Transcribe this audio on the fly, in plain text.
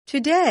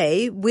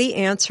Today, we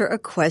answer a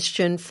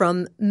question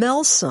from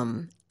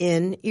Melsom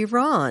in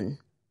Iran.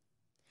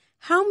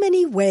 How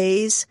many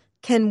ways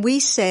can we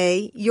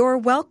say you're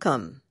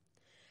welcome?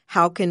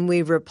 How can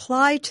we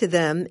reply to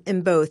them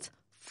in both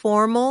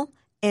formal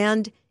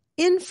and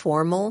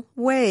informal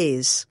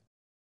ways?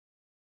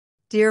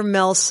 Dear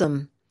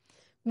Melsom,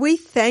 we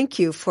thank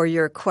you for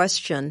your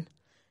question.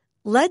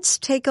 Let's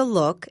take a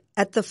look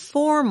at the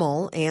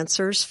formal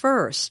answers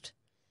first.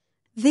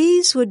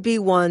 These would be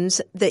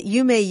ones that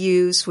you may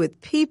use with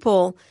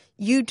people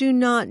you do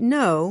not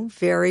know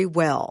very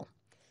well.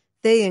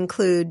 They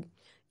include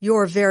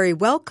 "You're very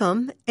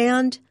welcome"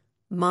 and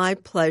 "My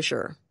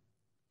pleasure."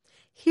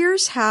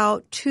 Here's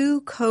how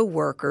two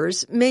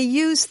coworkers may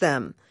use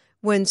them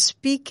when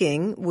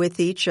speaking with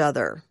each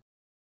other.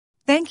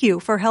 Thank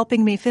you for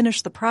helping me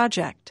finish the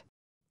project.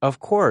 Of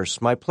course,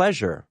 my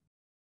pleasure.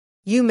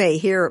 You may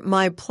hear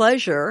 "my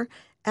pleasure"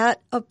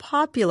 at a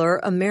popular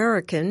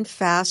American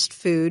fast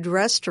food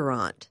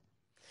restaurant.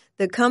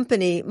 The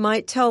company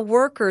might tell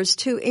workers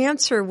to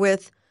answer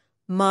with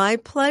 "my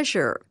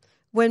pleasure"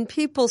 when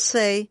people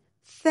say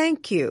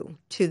thank you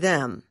to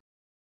them.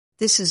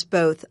 This is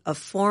both a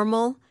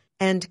formal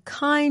and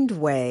kind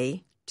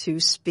way to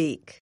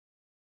speak.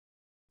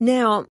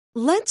 Now,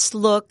 let's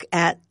look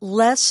at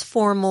less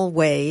formal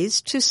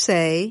ways to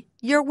say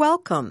you're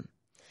welcome.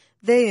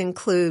 They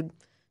include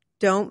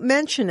 "don't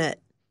mention it,"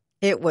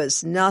 "it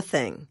was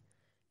nothing,"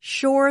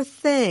 "sure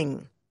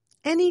thing,"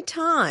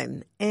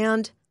 "anytime,"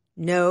 and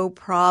 "no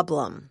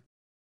problem."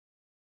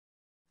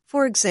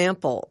 For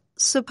example,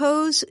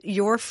 suppose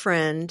your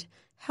friend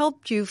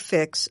helped you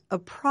fix a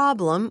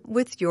problem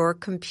with your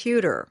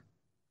computer.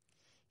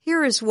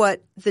 Here is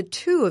what the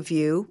two of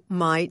you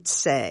might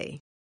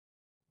say.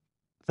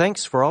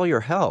 Thanks for all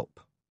your help.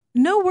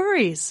 No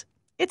worries.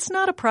 It's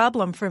not a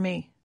problem for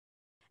me.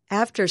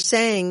 After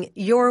saying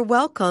 "you're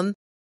welcome,"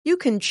 you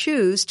can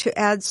choose to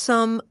add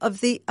some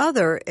of the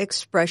other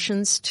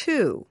expressions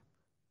too,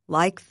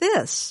 like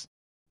this.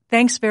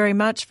 Thanks very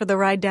much for the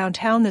ride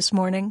downtown this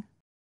morning.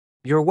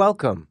 You're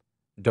welcome.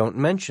 Don't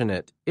mention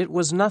it. It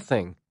was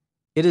nothing.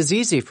 It is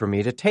easy for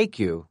me to take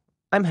you.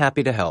 I'm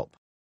happy to help.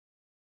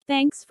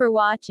 Thanks for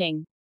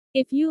watching.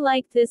 If you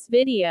liked this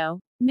video,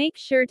 make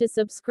sure to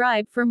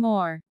subscribe for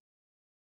more.